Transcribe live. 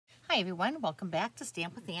Hi everyone, welcome back to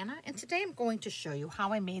Stamp with Anna, and today I'm going to show you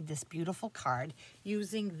how I made this beautiful card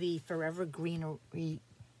using the Forever Greenery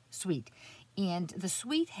Suite. And the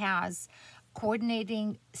suite has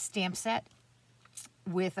coordinating stamp set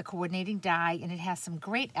with a coordinating die, and it has some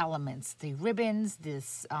great elements. The ribbons,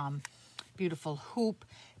 this beautiful hoop.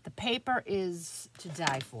 The paper is to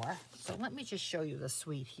die for. So let me just show you the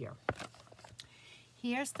suite here.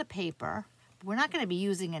 Here's the paper. We're not going to be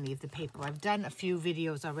using any of the paper. I've done a few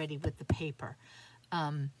videos already with the paper.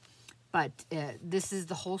 But this is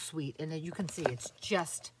the whole suite, and you can see it's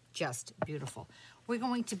just beautiful. We're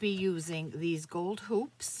going to be using these gold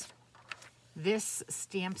hoops, this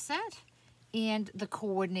stamp set, and the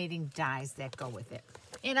coordinating dies that go with it.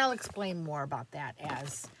 And I'll explain more about that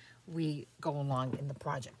as we go along in the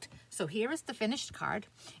project. So here is the finished card,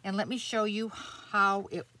 and let me show you how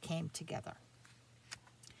it came together.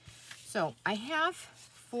 So I have,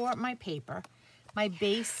 for my paper, my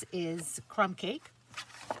base is crumb cake,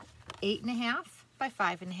 8.5 by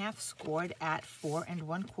 5.5, scored at 4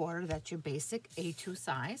 1/4. That's your basic A2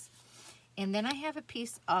 size. And then I have a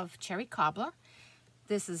piece of cherry cobbler.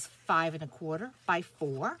 This is 5 1/4 by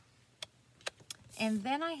 4. And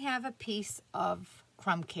then I have a piece of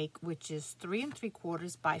crumb cake, which is 3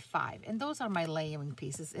 3/4 by 5. And those are my layering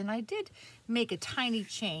pieces. And I did make a tiny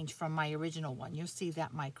change from my original one. You'll see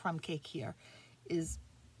that my crumb cake here is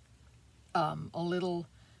a little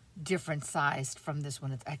different sized from this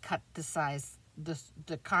one. I cut the size,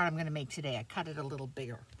 the card I'm going to make today, I cut it a little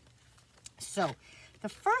bigger. So the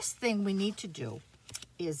first thing we need to do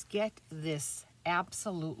is get this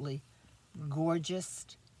absolutely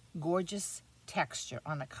gorgeous texture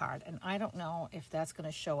on the card, and I don't know if that's going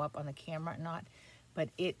to show up on the camera or not, but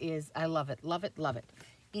it is. I love it.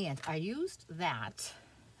 And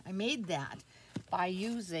I made that by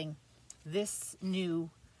using this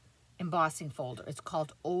new embossing folder. It's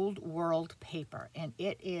called Old World Paper, and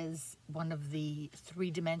it is one of the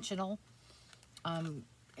 3-dimensional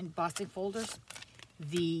embossing folders.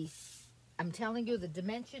 I'm telling you, the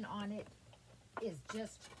dimension on it is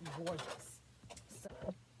just gorgeous.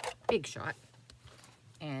 So, Big Shot.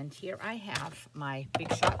 And here I have my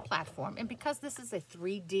Big Shot platform. And because this is a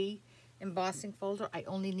 3D embossing folder, I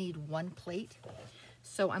only need 1 plate.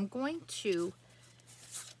 So I'm going to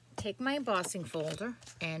take my embossing folder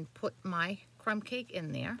and put my crumb cake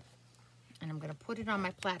in there. And I'm going to put it on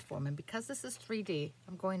my platform. And because this is 3D,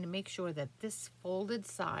 I'm going to make sure that this folded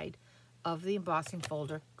side of the embossing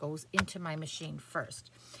folder goes into my machine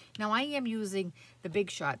first. Now I am using the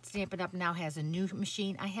Big Shot. Stampin' Up! Now has a new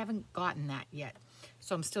machine. I haven't gotten that yet,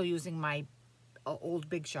 so I'm still using my old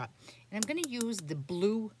Big Shot. And I'm going to use the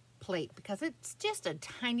blue plate because it's just a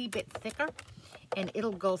tiny bit thicker, and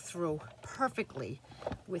it'll go through perfectly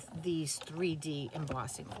with these 3D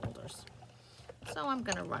embossing folders. So I'm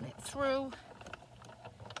going to run it through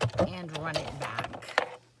and run it back.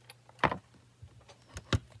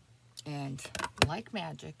 And like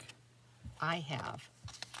magic, I have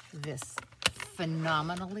this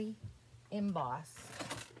phenomenally embossed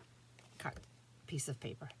piece of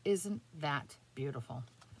paper. Isn't that beautiful?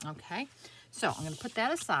 Okay, so I'm going to put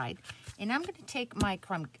that aside, and I'm going to take my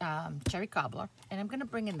cherry cobbler, and I'm going to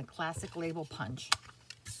bring in the classic label punch,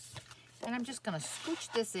 and I'm just going to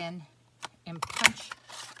scooch this in and punch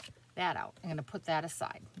that out. I'm going to put that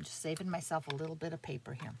aside. I'm just saving myself a little bit of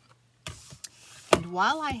paper here. And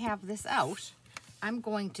while I have this out, I'm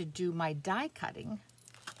going to do my die cutting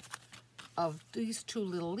of these 2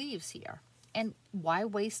 little leaves here. And why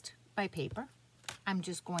waste my paper? I'm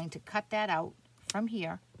just going to cut that out from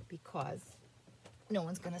here because no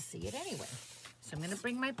one's going to see it anyway. So I'm going to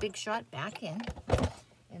bring my Big Shot back in.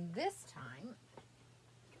 And this time,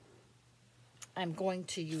 I'm going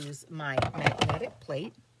to use my magnetic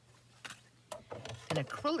plate, an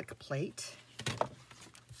acrylic plate,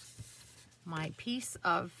 my piece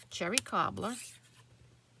of cherry cobbler,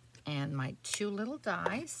 and my 2 little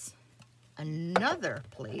dies, another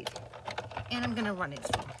plate, and I'm going to run it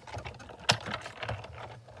through.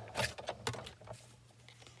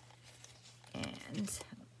 And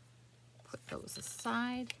put those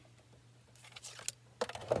aside.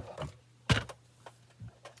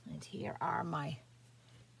 And here are my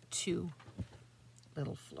 2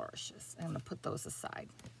 little flourishes. I'm going to put those aside.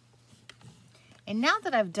 And now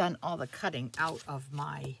that I've done all the cutting out of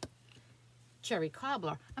my cherry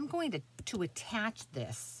cobbler, I'm going to attach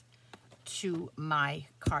this to my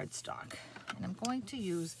cardstock. And I'm going to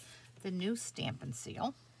use the new Stampin'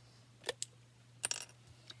 Seal.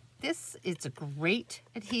 It's a great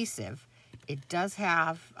adhesive. It does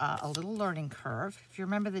have a little learning curve. If you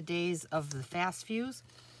remember the days of the fast fuse,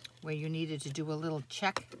 where you needed to do a little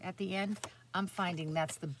check at the end, I'm finding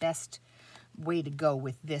that's the best way to go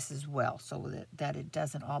with this as well, so that it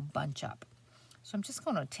doesn't all bunch up. So I'm just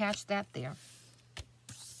going to attach that there.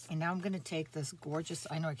 And now I'm going to take this gorgeous,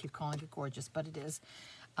 I know I keep calling it gorgeous, but it is,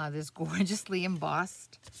 this gorgeously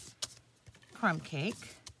embossed crumb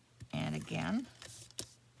cake. And again,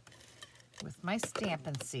 with my stamp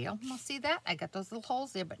and seal. Well, see that? I got those little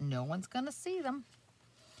holes there, but no one's going to see them.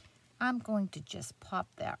 I'm going to just pop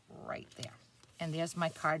that right there. And there's my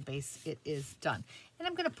card base. It is done. And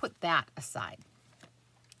I'm going to put that aside.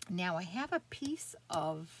 Now I have a piece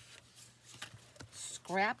of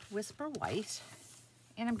scrapped Whisper White,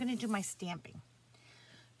 and I'm going to do my stamping.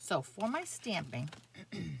 So for my stamping,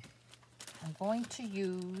 I'm going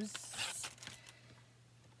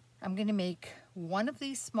to make one of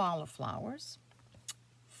these smaller flowers,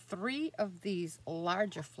 3 of these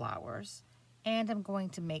larger flowers, and I'm going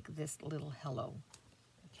to make this little hello.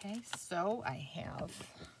 Okay, so I have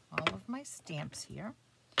all of my stamps here,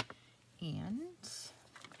 and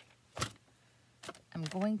I'm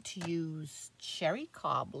going to use Cherry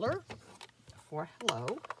Cobbler for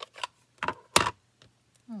hello.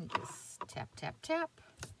 And just tap, tap, tap.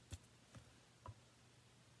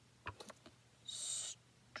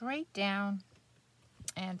 Straight down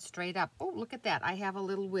and straight up. Oh, look at that. I have a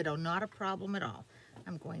little widow. Not a problem at all.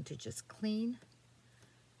 I'm going to just clean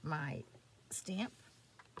my stamp.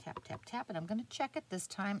 Tap, tap, tap. And I'm going to check it this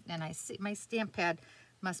time. And I see my stamp pad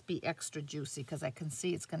must be extra juicy because I can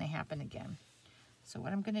see it's going to happen again. So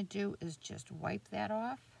what I'm going to do is just wipe that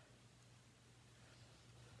off.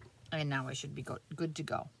 And now I should be good to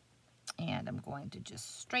go. And I'm going to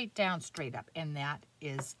just straight down, straight up. And that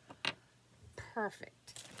is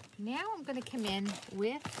perfect. Now I'm going to come in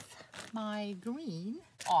with my green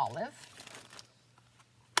olive.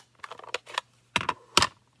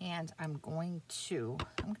 And I'm going to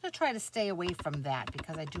try to stay away from that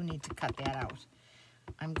because I do need to cut that out.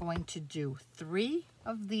 I'm going to do 3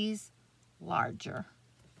 of these larger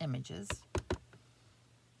images.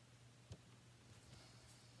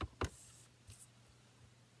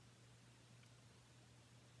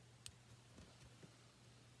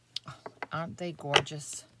 Oh, aren't they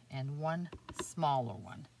gorgeous? And 1 smaller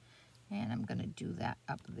one. And I'm going to do that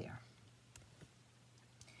up there.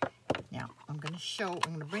 Now, I'm going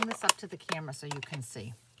to bring this up to the camera so you can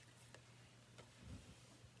see.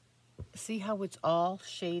 See how it's all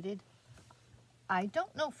shaded? I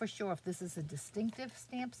don't know for sure if this is a distinctive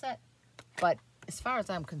stamp set, but as far as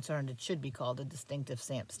I'm concerned, it should be called a distinctive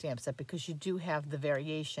stamp set because you do have the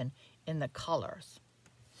variation in the colors.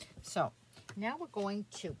 So, now we're going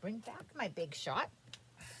to bring back my Big Shot,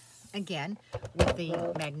 again, with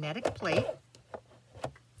the magnetic plate,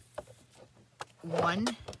 1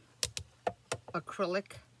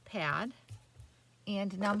 acrylic pad,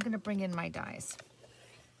 and now I'm going to bring in my dies.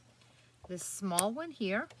 This small one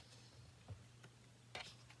here,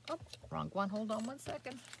 oh, wrong one, hold on 1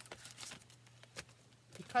 second.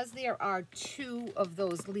 Because there are 2 of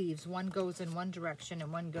those leaves, one goes in one direction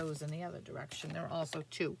and one goes in the other direction, there are also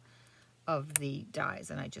 2 of the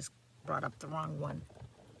dies, and I just brought up the wrong one.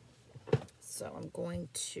 So I'm going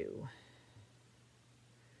to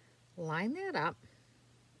line that up.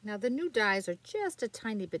 Now the new dies are just a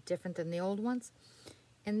tiny bit different than the old ones,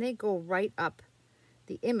 and they go right up.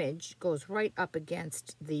 The image goes right up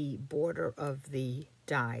against the border of the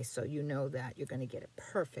die, so you know that you're going to get a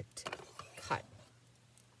perfect cut.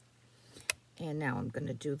 And now I'm going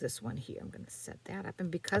to do this one here. I'm going to set that up, and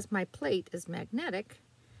because my plate is magnetic,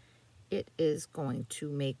 it is going to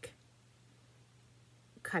make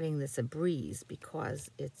cutting this a breeze because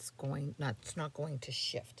it's not going to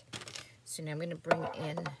shift. So now I'm going to bring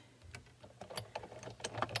in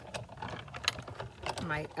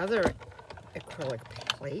my other acrylic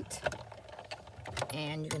plate,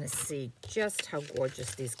 and you're going to see just how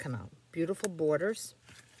gorgeous these come out. Beautiful borders,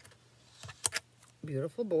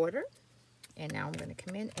 beautiful border. And now I'm going to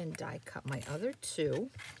come in and die cut my other 2.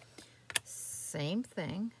 Same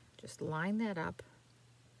thing, just line that up.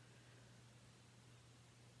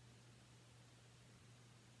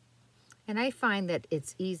 And I find that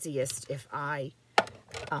it's easiest if I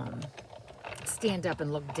stand up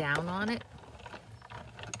and look down on it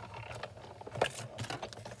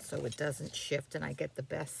so it doesn't shift and I get the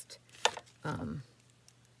best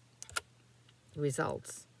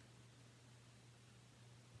results.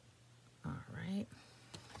 All right.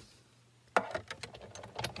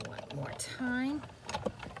 One more time.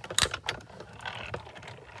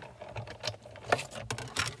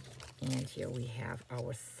 And here we have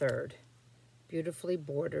our 3rd beautifully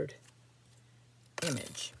bordered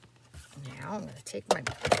image. Now I'm going to take my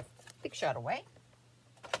Big Shot away.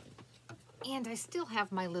 And I still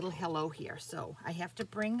have my little hello here, so I have to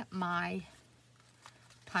bring my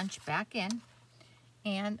punch back in,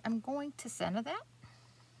 and I'm going to center that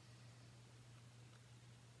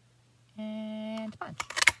and punch.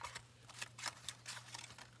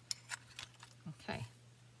 Okay.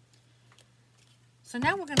 So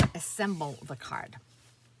now we're going to assemble the card.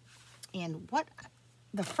 And what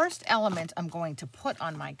the first element I'm going to put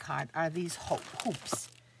on my card are these hoops.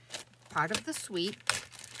 Part of the suite.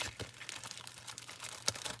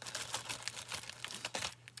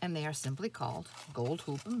 And they are simply called gold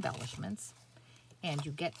hoop embellishments. And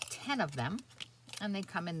you get 10 of them. And they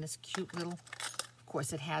come in this cute little, of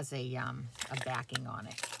course it has a backing on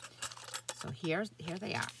it. So here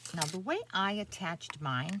they are. Now the way I attached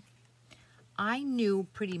mine, I knew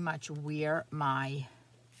pretty much where my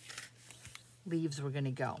leaves were going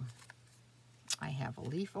to go. I have a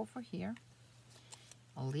leaf over here,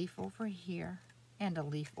 a leaf over here, and a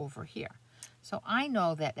leaf over here. So I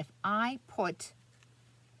know that if I put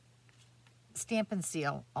Stampin'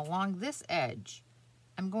 Seal along this edge,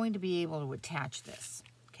 I'm going to be able to attach this.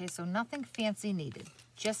 Okay, so nothing fancy needed,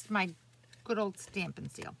 just my good old Stampin'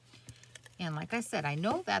 Seal. And like I said, I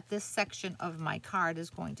know that this section of my card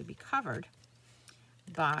is going to be covered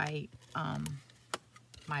by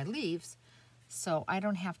my leaves, so I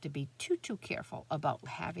don't have to be too careful about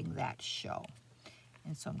having that show.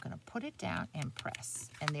 And so I'm going to put it down and press,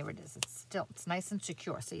 and there it is. It's nice and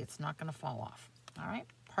secure. See, it's not going to fall off. All right,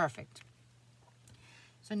 perfect.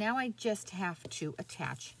 So now I just have to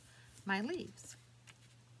attach my leaves.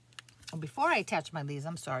 Well, before I attach my leaves,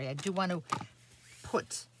 I'm sorry, I do want to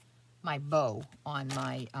put my bow on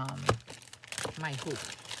my my hoop.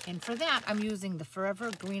 And for that, I'm using the Forever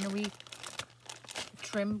Greenery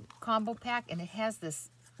Trim Combo Pack, and it has this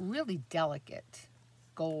really delicate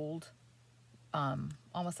gold,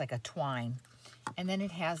 almost like a twine. And then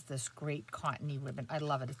it has this great cottony ribbon. I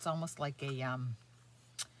love it. It's almost like a,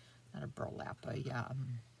 not a burlap,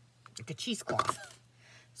 like a cheesecloth.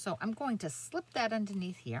 So I'm going to slip that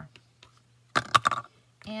underneath here,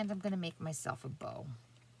 and I'm going to make myself a bow.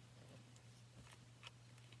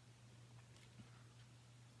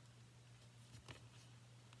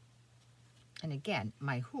 And again,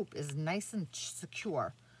 my hoop is nice and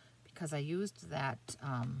secure because I used that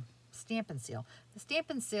Stampin' Seal. The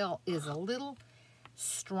Stampin' Seal is a little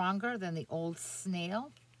stronger than the old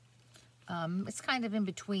snail. It's kind of in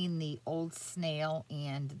between the old snail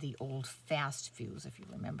and the old fast fuse, if you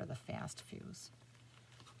remember the fast fuse.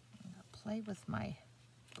 I'm going to play with my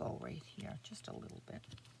bow right here just a little bit.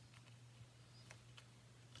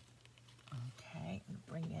 Okay, and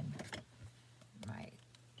bring in my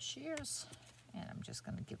shears, and I'm just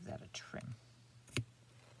going to give that a trim.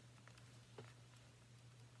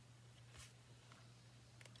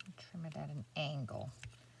 Trim it at an angle,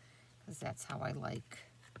 because that's how I like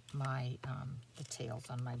my the tails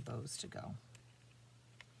on my bows to go.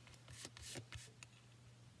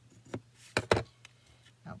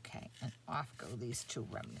 Okay, and off go these two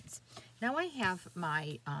remnants. Now I have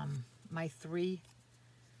my my 3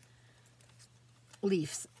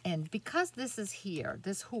 leaves, and because this is here,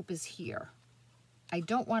 this hoop is here, I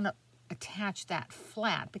don't want to attach that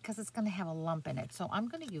flat because it's going to have a lump in it. So I'm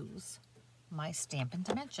going to use my Stampin'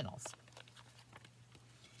 Dimensionals.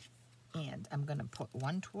 And I'm going to put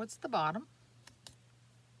one towards the bottom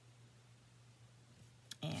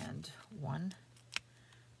and one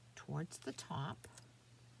towards the top.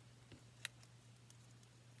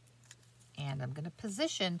 And I'm going to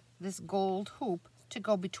position this gold hoop to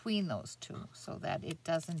go between those two so that it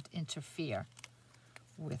doesn't interfere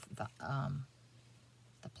with the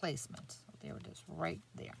placement. So there it is, right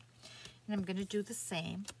there. And I'm going to do the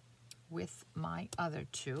same with my other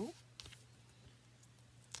 2.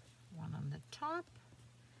 One on the top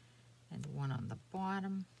and one on the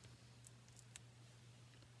bottom.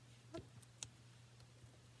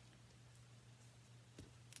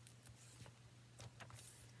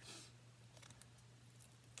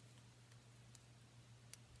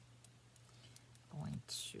 Going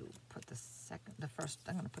to put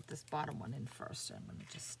I'm going to put this bottom one in first. So I'm going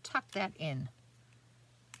to just tuck that in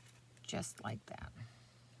just like that.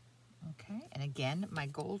 Okay, and again, my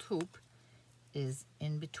gold hoop is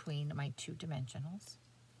in between my 2 dimensionals.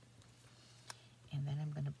 And then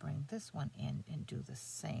I'm going to bring this one in and do the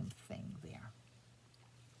same thing there.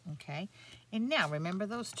 Okay, and now remember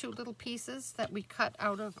those 2 little pieces that we cut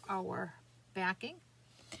out of our backing?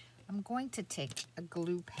 I'm going to take a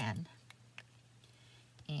glue pen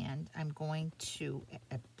and I'm going to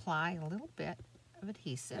apply a little bit of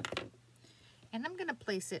adhesive, and I'm going to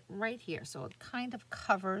place it right here so it kind of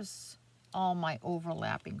covers all my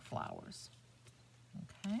overlapping flowers.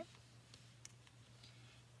 Okay,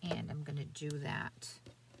 And I'm going to do that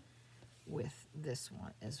with this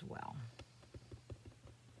one as well.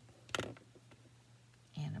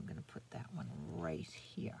 And I'm going to put that one right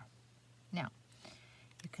here. Now,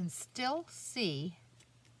 you can still see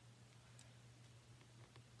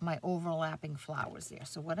my overlapping flowers there.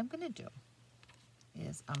 So what I'm going to do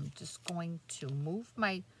is I'm just going to move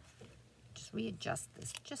my, just readjust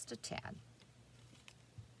this just a tad.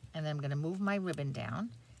 And then I'm going to move my ribbon down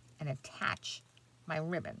and attach my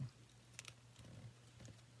ribbon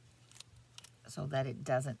so that it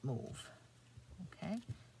doesn't move. Okay,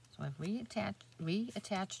 so I've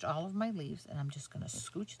reattached all of my leaves, and I'm just going to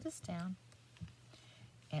scooch this down,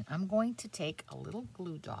 and I'm going to take a little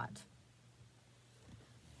glue dot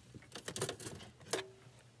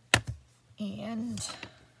and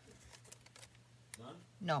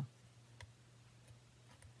no,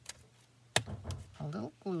 a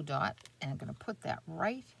little glue dot, and I'm going to put that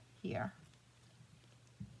right here.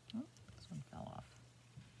 Oh, this one fell off.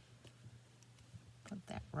 Put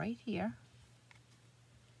that right here,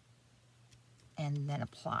 and then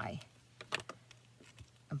apply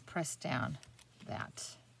and press down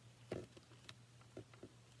that.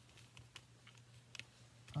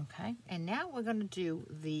 Okay, and now we're going to do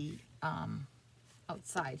the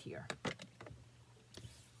outside here.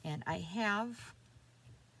 And I have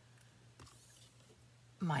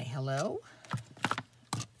my hello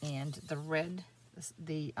and the red,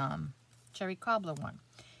 the cherry cobbler one.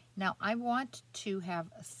 Now I want to have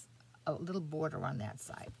a little border on that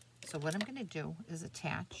side. So what I'm going to do is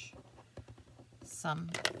attach some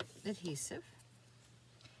adhesive,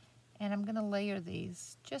 and I'm going to layer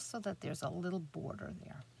these just so that there's a little border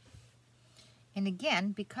there. And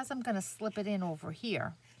again, because I'm going to slip it in over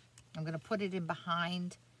here, I'm going to put it in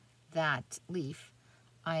behind that leaf,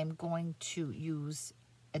 I'm going to use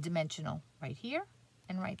a dimensional right here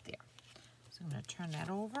and right there. So I'm going to turn that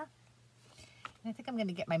over. And I think I'm going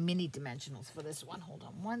to get my mini dimensionals for this one. Hold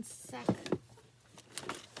on one sec.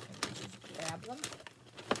 Just grab them.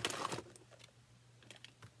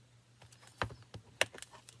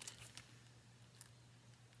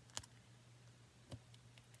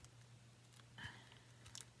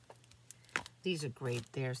 These are great.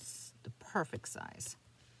 They're the perfect size.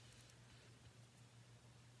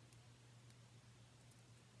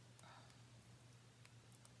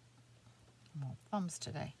 More thumbs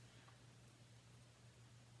today.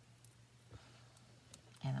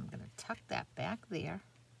 And I'm going to tuck that back there.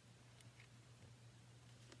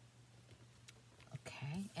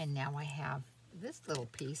 Okay, and now I have this little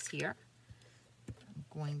piece here. I'm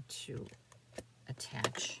going to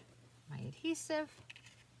attach my adhesive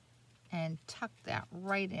and tuck that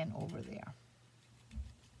right in over there,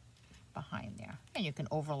 behind there. And you can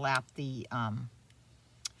overlap the, you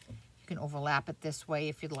can overlap it this way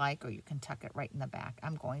if you'd like, or you can tuck it right in the back.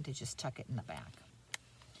 I'm going to just tuck it in the back.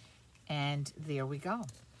 And there we go.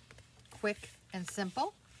 Quick and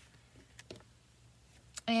simple.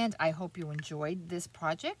 And I hope you enjoyed this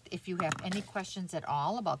project. If you have any questions at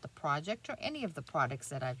all about the project or any of the products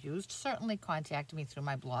that I've used, certainly contact me through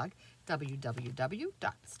my blog,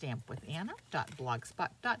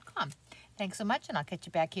 www.stampwithanna.blogspot.com. Thanks so much, and I'll catch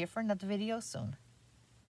you back here for another video soon.